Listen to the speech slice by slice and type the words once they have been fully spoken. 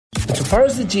So far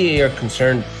as the GAA are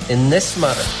concerned, in this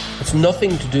matter, it's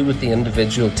nothing to do with the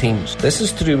individual teams. This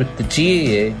is to do with the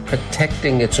GAA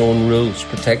protecting its own rules,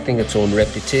 protecting its own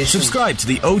reputation. Subscribe to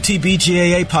the OTB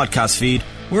GAA podcast feed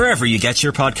wherever you get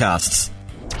your podcasts.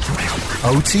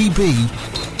 OTB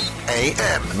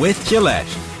AM. With Gillette.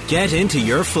 Get into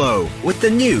your flow with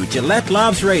the new Gillette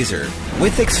Labs Razor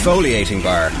with exfoliating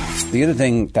bar. The other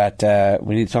thing that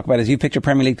we need to talk about is you picked your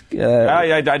Premier League...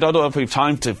 I don't know if we have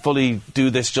time to fully do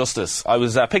this justice. I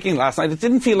was picking last night. It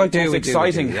didn't feel like the most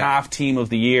exciting half team of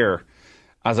the year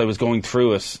as I was going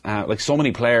through it. Like so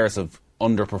many players have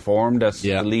underperformed as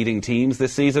the leading teams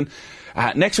this season.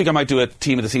 Next week I might do a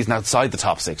team of the season outside the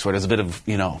top six where there's a bit of,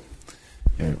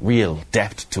 real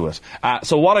depth to it.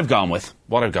 So what I've gone with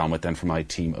then for my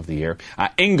team of the year.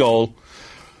 In goal,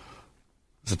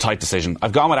 it's a tight decision.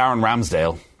 I've gone with Aaron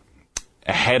Ramsdale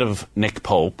ahead of Nick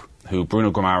Pope, who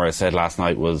Bruno Guimaraes said last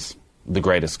night was the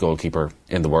greatest goalkeeper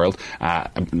in the world.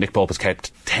 Nick Pope has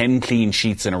kept 10 clean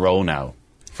sheets in a row now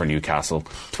for Newcastle,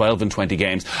 12 in 20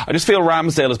 games. I just feel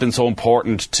Ramsdale has been so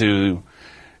important to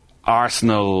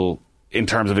Arsenal in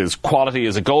terms of his quality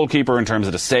as a goalkeeper, in terms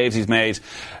of the saves he's made,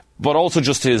 but also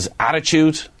just his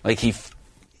attitude. Like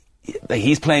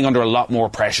he's playing under a lot more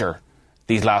pressure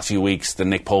these last few weeks than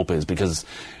Nick Pope is, because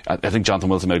I think Jonathan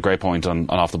Wilson made a great point on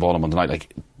Off the Ball on Monday night.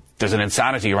 Like, there's an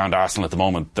insanity around Arsenal at the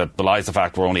moment that belies the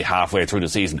fact we're only halfway through the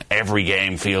season. Every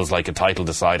game feels like a title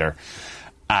decider,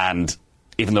 and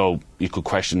even though you could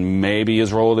question maybe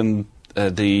his role in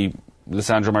the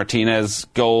Lisandro Martinez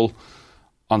goal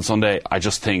on Sunday, I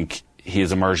just think he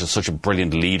has emerged as such a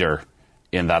brilliant leader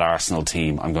in that Arsenal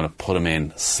team. I'm going to put him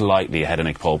in slightly ahead of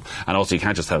Nick Pope. And also, you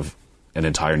can't just have an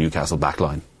entire Newcastle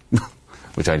backline,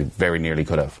 which I very nearly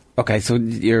could have. Okay, so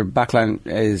your backline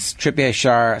is Trippier,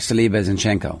 Schär, Saliba,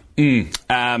 Zinchenko.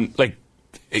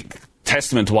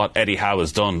 Testament to what Eddie Howe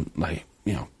has done.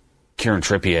 Kieran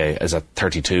Trippier is at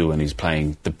 32 and he's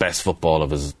playing the best football of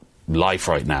his life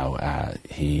right now.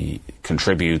 He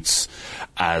contributes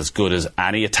as good as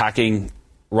any attacking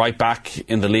right back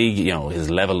in the league. His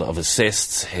level of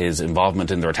assists, his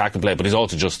involvement in their attacking play, but he's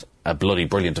also just a bloody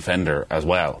brilliant defender as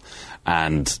well,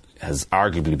 and has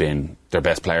arguably been their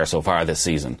best player so far this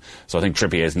season. So I think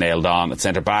Trippier is nailed on at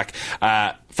centre back.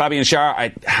 Fabian Schär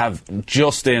I have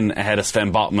just in ahead of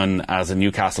Sven Botman as a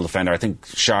Newcastle defender. I think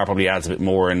Schär probably adds a bit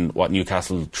more in what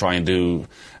Newcastle try and do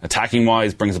attacking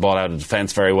wise, brings the ball out of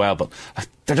defence very well, but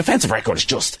their defensive record is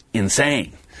just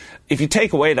insane. If you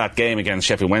take away that game against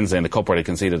Sheffield Wednesday in the Cup where they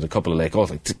conceded a couple of late goals,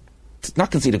 to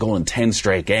not concede a goal in 10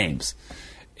 straight games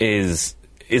is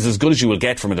as good as you will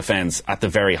get from a defence at the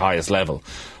very highest level.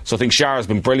 So I think Schär has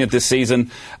been brilliant this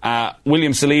season.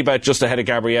 William Saliba just ahead of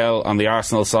Gabriel on the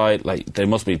Arsenal side. They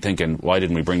must be thinking, why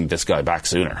didn't we bring this guy back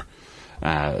sooner?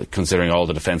 Considering all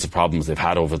the defensive problems they've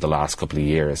had over the last couple of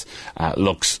years.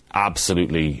 Looks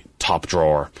absolutely top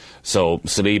drawer. So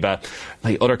Saliba,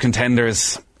 other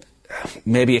contenders,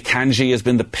 maybe Akanji has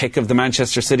been the pick of the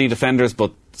Manchester City defenders,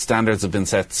 but standards have been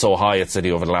set so high at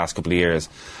City over the last couple of years.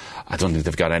 I don't think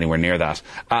they've got anywhere near that.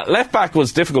 Left back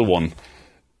was a difficult one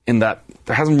in that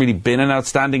there hasn't really been an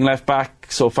outstanding left back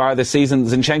so far this season.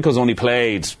 Zinchenko's only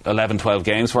played 11-12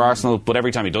 games for Arsenal, but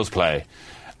every time he does play,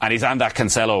 and he's and that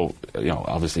Cancelo,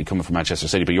 obviously coming from Manchester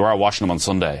City, but you are watching him on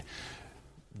Sunday,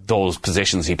 those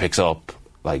positions he picks up,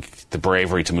 like the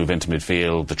bravery to move into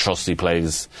midfield, the trust he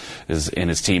plays is in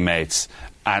his teammates,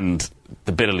 and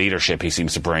the bit of leadership he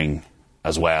seems to bring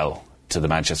as well to the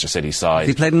Manchester City side. Has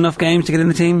he played enough games to get in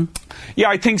the team? Yeah,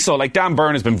 I think so. Dan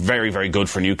Burn has been very, very good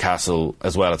for Newcastle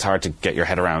as well. It's hard to get your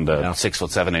head around a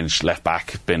 6'7" left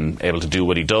back being able to do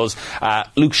what he does.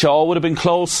 Luke Shaw would have been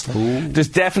close. Ooh. There's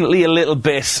definitely a little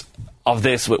bit of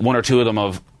this with one or two of them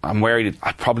of, I'm worried,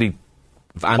 I probably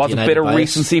was a bit of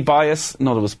recency bias.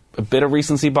 No, there was a bit of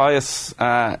recency bias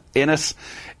in it,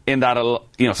 in that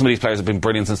some of these players have been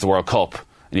brilliant since the World Cup,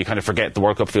 and you kind of forget the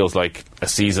World Cup feels like a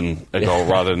season ago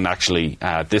rather than actually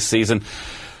this season.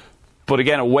 But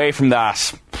again, away from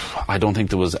that, I don't think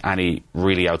there was any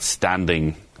really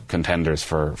outstanding contenders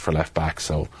for left back.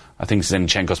 So I think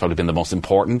Zinchenko's probably been the most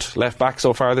important left back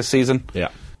so far this season. Yeah.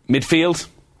 Midfield,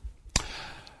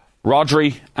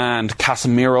 Rodri and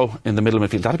Casemiro in the middle of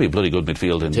midfield. That'd be a bloody good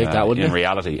midfield in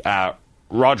reality.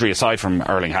 Rodri, aside from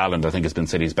Erling Haaland, I think has been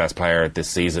City's best player this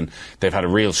season. They've had a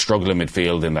real struggle in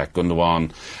midfield in that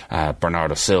Gundogan,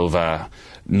 Bernardo Silva.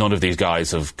 None of these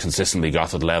guys have consistently got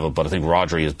to the level, but I think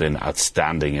Rodri has been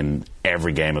outstanding in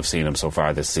every game I've seen him so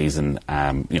far this season.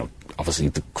 obviously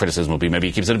the criticism will be maybe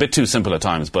he keeps it a bit too simple at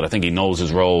times, but I think he knows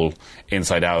his role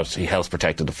inside out. He helps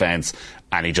protect the defence,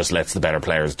 and he just lets the better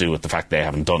players do it. The fact they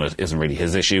haven't done it isn't really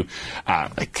his issue.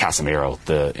 Like Casemiro,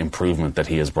 the improvement that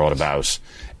he has brought about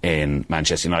in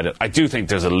Manchester United, I do think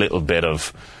there's a little bit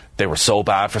of, they were so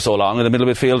bad for so long in the middle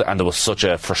midfield, and there was such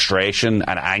a frustration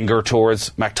and anger towards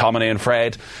McTominay and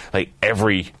Fred. Like,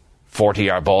 every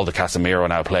 40-yard ball that Casemiro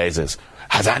now plays is,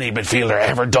 has any midfielder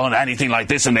ever done anything like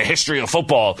this in the history of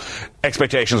football?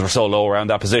 Expectations were so low around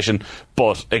that position.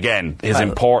 But again, his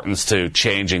importance to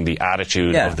changing the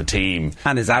attitude of the team.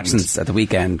 And his absence at the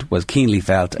weekend was keenly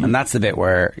felt. And that's the bit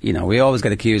where, we always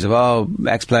get accused of,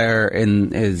 ex-player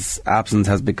in his absence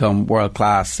has become world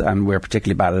class, and we're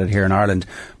particularly bad at it here in Ireland.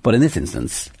 But in this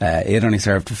instance, it only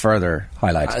served to further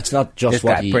highlight. It's not just this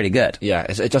what guy pretty good. Yeah,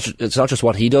 it's not just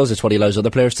what he does, it's what he allows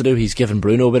other players to do. He's given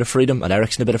Bruno a bit of freedom and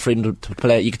Eriksen a bit of freedom to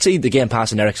play. You could see the game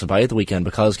passing Eriksen by at the weekend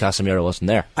because Casemiro wasn't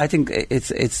there. I think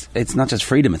it's not just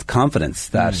freedom, it's confidence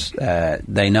that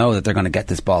they know that they're going to get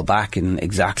this ball back in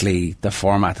exactly the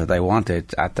format that they want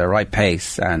it, at the right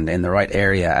pace and in the right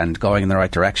area and going in the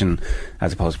right direction,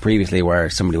 as opposed to previously where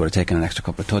somebody would have taken an extra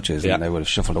couple of touches and they would have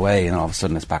shuffled away, and all of a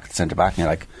sudden it's back at the centre back and you're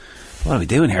like, what are we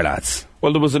doing here, lads?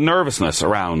 Well, there was a nervousness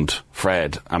around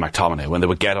Fred and McTominay when they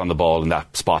would get on the ball in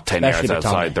that spot 10 yards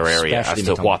outside their area as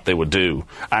to what they would do.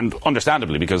 And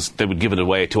understandably, because they would give it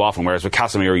away too often, whereas with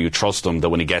Casemiro, you trust him that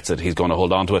when he gets it, he's going to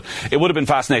hold on to it. It would have been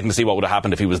fascinating to see what would have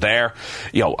happened if he was there.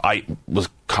 I was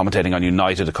commentating on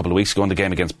United a couple of weeks ago in the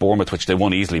game against Bournemouth, which they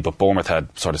won easily, but Bournemouth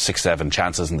had sort of 6-7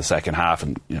 chances in the second half.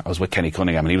 And I was with Kenny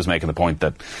Cunningham, and he was making the point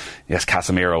that, yes,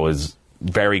 Casemiro is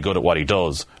very good at what he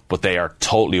does, but they are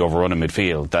totally overrun in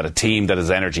midfield, that a team that has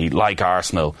energy like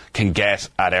Arsenal can get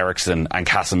at Eriksen and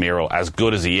Casemiro, as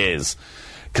good as he is,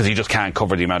 because he just can't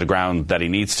cover the amount of ground that he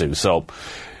needs to. So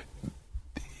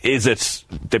is it,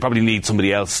 they probably need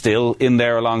somebody else still in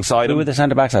there alongside him? Who were the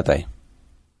centre backs that day?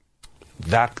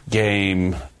 That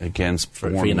game against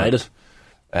for United,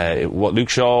 Luke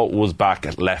Shaw was back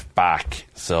at left back,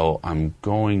 so I'm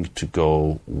going to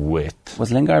go with...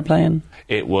 Was Lingard playing?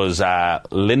 It was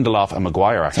Lindelof and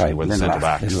Maguire actually were the centre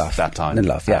backs that time.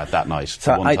 Lindelof, yeah. That night.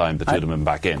 So the one time the two of them been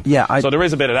back in. Yeah, so there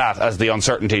is a bit of that as the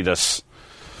uncertainty that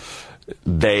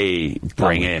they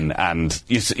bring in, and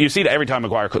you see that every time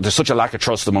Maguire, there's such a lack of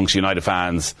trust amongst United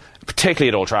fans, particularly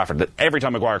at Old Trafford, that every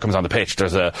time Maguire comes on the pitch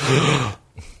there's a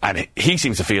and he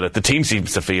seems to feel it, the team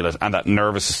seems to feel it, and that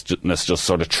nervousness just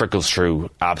sort of trickles through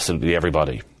absolutely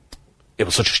everybody. It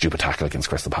was such a stupid tackle against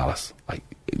Crystal Palace. Like,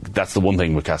 that's the one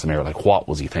thing with Casemiro. Like, what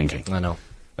was he thinking? I know.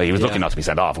 Like, he was lucky not to be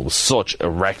sent off. It was such a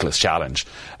reckless challenge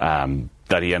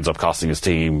that he ends up costing his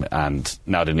team, and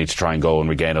now they need to try and go and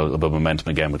regain a little bit of momentum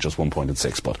again with just 1 point in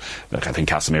 6. But look, I think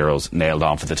Casemiro's nailed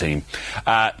on for the team.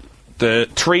 The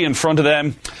three in front of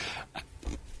them: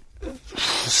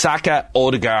 Saka,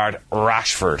 Odegaard,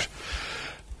 Rashford.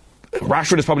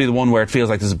 Rashford is probably the one where it feels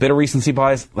like there's a bit of recency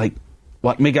bias. Like,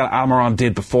 what Miguel Almiron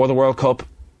did before the World Cup,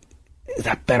 is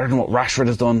that better than what Rashford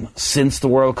has done since the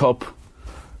World Cup?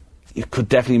 You could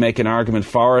definitely make an argument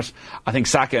for it. I think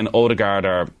Saka and Odegaard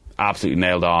are absolutely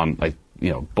nailed on. Like,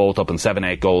 both up in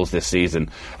 7-8 goals this season.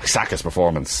 Saka's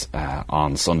performance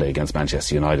on Sunday against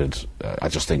Manchester United, I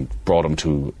just think brought him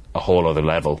to a whole other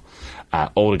level.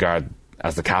 Odegaard,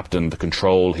 as the captain, the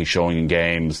control he's showing in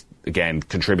games, again,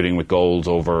 contributing with goals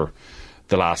over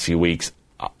the last few weeks.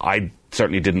 I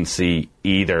certainly didn't see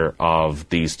either of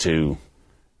these two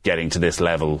getting to this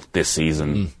level this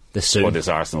season for this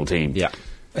Arsenal team.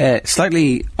 Yeah,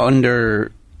 slightly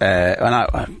under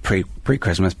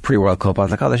pre-Christmas, pre-World Cup. I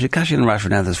was like, they should cash in Rashford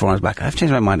now that his form is back. I've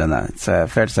changed my mind on that. It's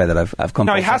fair to say that I've come.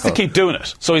 No, he has to keep doing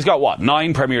it. So he's got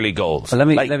 9 Premier League goals. Well,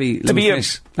 let me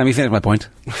finish my point.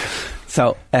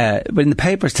 So, but in the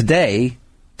papers today,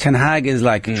 Ten Hag is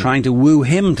trying to woo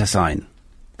him to sign.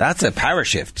 That's a power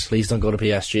shift. Please don't go to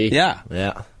PSG. Yeah.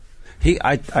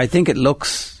 I think it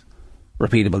looks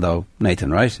repeatable though,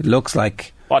 Nathan. Right? It looks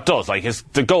like. Well, it does. Like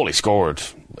the goal he scored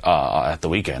at the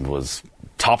weekend was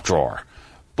top drawer.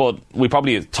 But we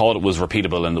probably thought it was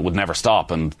repeatable and it would never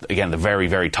stop. And again, the very,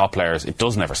 very top players, it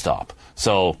does never stop.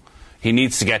 So he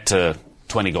needs to get to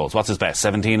 20 goals. What's his best?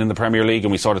 17 in the Premier League.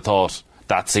 And we sort of thought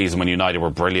that season when United were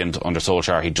brilliant under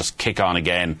Solskjaer, he'd just kick on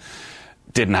again.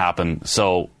 Didn't happen.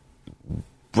 So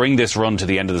bring this run to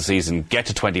the end of the season, get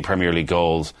to 20 Premier League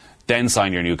goals, then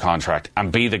sign your new contract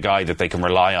and be the guy that they can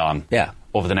rely on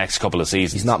over the next couple of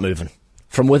seasons. He's not moving.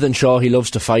 From within Shaw, he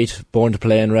loves to fight, born to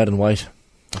play in red and white.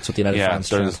 That's what the United fans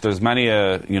do. There's many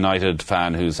a United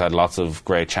fan who's had lots of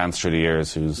great chance through the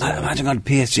years. Imagine going to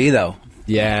PSG though.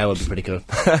 Yeah, it would be pretty cool.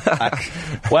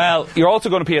 Well, you're also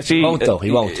going to PSG. He won't though,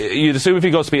 he won't. You'd assume if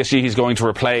he goes to PSG, he's going to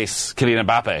replace Kylian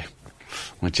Mbappe.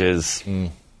 which is,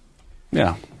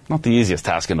 not the easiest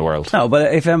task in the world. No,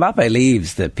 but if Mbappe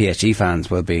leaves, the PSG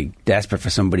fans will be desperate for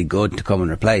somebody good to come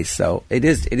and replace. So it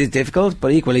is difficult,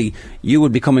 but equally you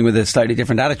would be coming with a slightly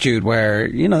different attitude where,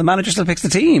 the manager still picks the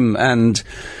team and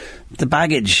the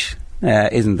baggage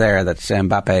isn't there that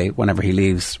Mbappe, whenever he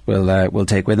leaves, will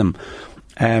take with him.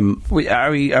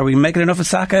 Are we making enough of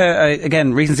Saka?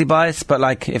 Again, recency bias, but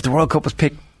like if the World Cup was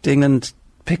England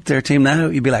picked their team now,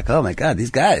 you'd be like, oh my God,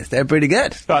 these guys, they're pretty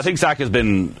good. Well, I think Saka's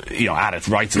been, at it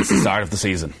right since the start of the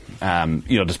season.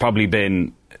 There's probably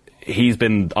been, he's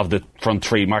been of the front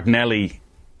three. Martinelli,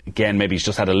 again, maybe he's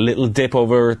just had a little dip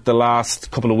over the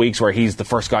last couple of weeks where he's the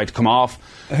first guy to come off.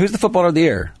 Who's the footballer of the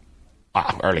year?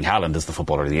 Erling Haaland is the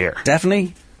footballer of the year.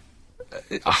 Definitely.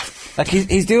 Like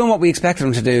he's doing what we expected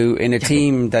him to do in a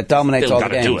team that dominates all the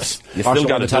games. You still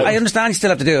got to do it. I understand you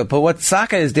still have to do it, but what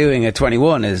Saka is doing at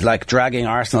 21 is like dragging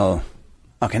Arsenal.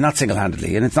 Okay, not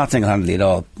single-handedly, and it's not single-handedly at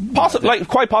all.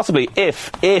 Quite possibly,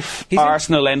 if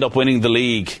Arsenal end up winning the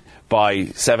league by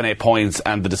 7-8 points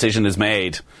and the decision is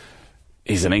made,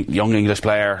 he's a young English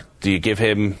player. Do you give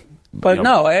him? But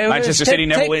no, Manchester City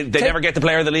never win. They never get the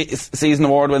Player of the Season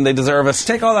award when they deserve it.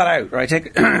 Take all that out, right?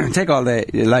 Take all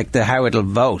the how it'll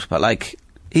vote, but like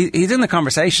he's in the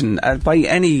conversation by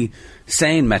any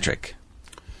sane metric.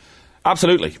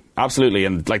 Absolutely,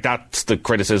 and like that's the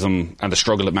criticism and the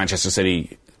struggle that Manchester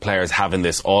City players have in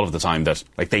this all of the time. That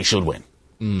like they should win.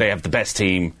 They have the best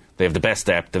team. They have the best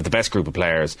depth. They have the best group of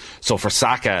players. So for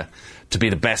Saka to be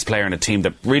the best player in a team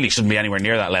that really shouldn't be anywhere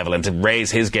near that level, and to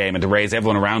raise his game and to raise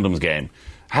everyone around him's game,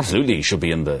 absolutely he should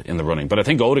be in the running. But I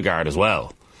think Odegaard as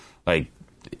well, like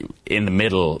in the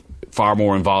middle, far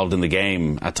more involved in the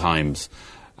game at times,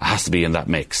 has to be in that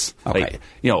mix. Okay.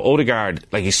 Like, Odegaard,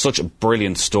 like he's such a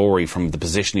brilliant story from the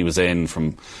position he was in,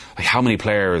 from like how many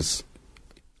players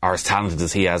are as talented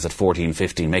as he has at 14,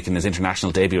 15, making his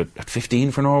international debut at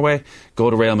 15 for Norway, go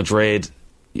to Real Madrid,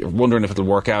 you're wondering if it'll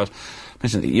work out.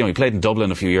 He played in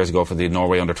Dublin a few years ago for the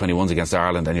Norway under-21s against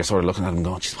Ireland, and you're sort of looking at him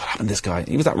going, geez, what happened to this guy?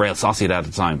 He was at Real Sociedad at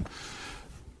the time.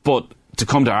 But to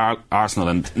come to Arsenal,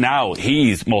 and now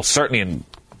he's most certainly in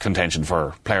contention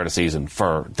for Player of the Season,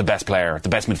 for the best player, the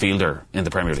best midfielder in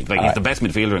the Premier League. Like he's the best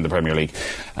midfielder in the Premier League.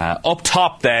 Up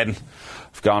top then,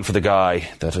 I've gone for the guy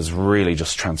that has really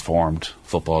just transformed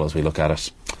football as we look at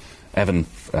it.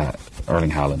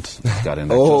 Erling Haaland got in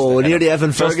there. Nearly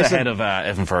Evan Ferguson. Just ahead of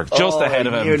Evan Ferguson. Just ahead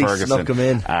of Evan Ferguson. Snuck him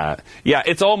in.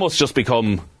 It's almost just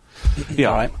become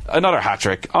another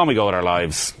hat-trick. On we go with our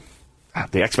lives.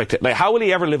 The expectation. Like, how will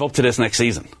he ever live up to this next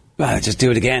season? Well, just do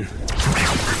it again.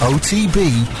 OTB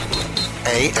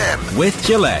AM. With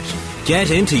Gillette.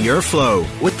 Get into your flow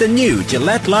with the new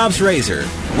Gillette Labs Razor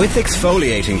with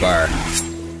exfoliating bar.